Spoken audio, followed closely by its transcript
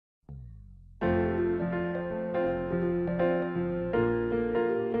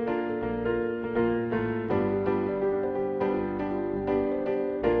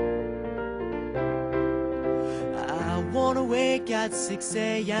awake at 6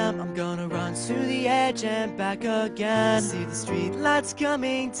 a.m. I'm gonna run to the edge and back again. See the street lights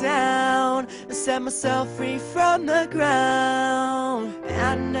coming down and set myself free from the ground. And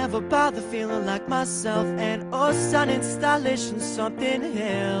I never bother feeling like myself, and oh, stunning, stylish, and something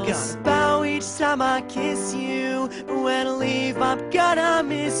else. Gonna bow each time I kiss you, but when I leave I'm gonna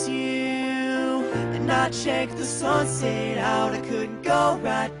miss you. And I checked the sunset out, I couldn't go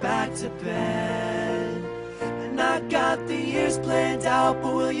right back to bed. And I got the years planned out,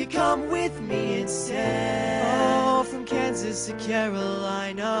 but will you come with me instead? Oh, from Kansas to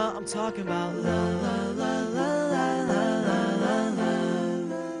Carolina, I'm talking about love, love, love, love, love, love, love, love.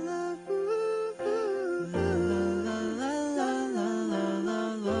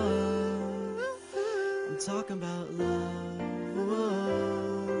 Talking about love.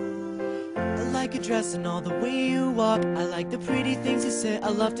 I like your dress and all the way you walk. I like the pretty things you say. I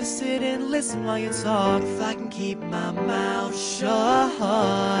love to sit and listen while you talk. If I can keep my mouth shut,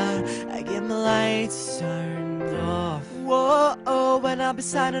 I get my lights turned off. Whoa, when I'll be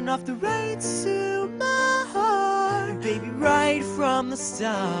signing off the rights to my heart. Baby, right from the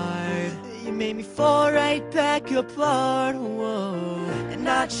start, you made me fall right back apart. Whoa. And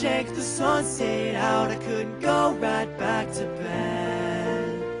I checked the sunset out, I couldn't go right back to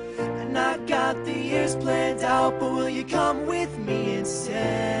bed. And I got the years planned out, but will you come with me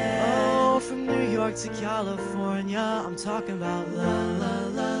instead? Oh, from New York to California, I'm talking about love,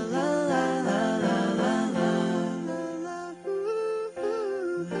 love, love, love, love, love, love, love.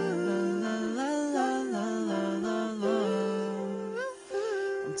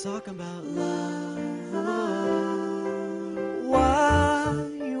 I'm talking about love. Why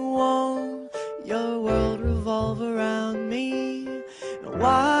you won't your world revolve around me? And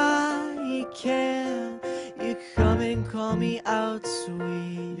why can't you come and call me out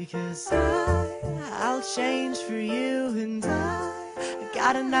sweet? Because I'll change for you, and I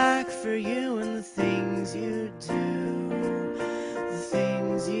got a knack for you and the things you do, the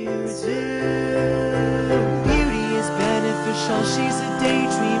things you do. Beauty is beneficial, she's a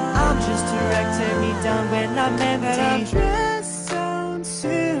daydream. I'm just a wreck, tear me down when I'm empty. To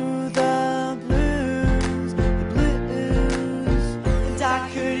the blues, and I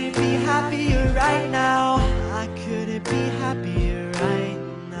couldn't be happier right now. I couldn't be happier right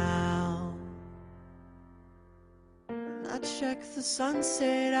now. And I checked the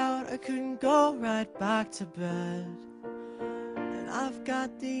sunset out, I couldn't go right back to bed. And I've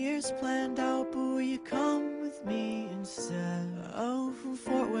got the years planned out, but will you come with me instead? Oh, from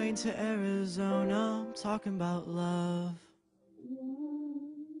Fort Wayne to Arizona, I'm talking about love.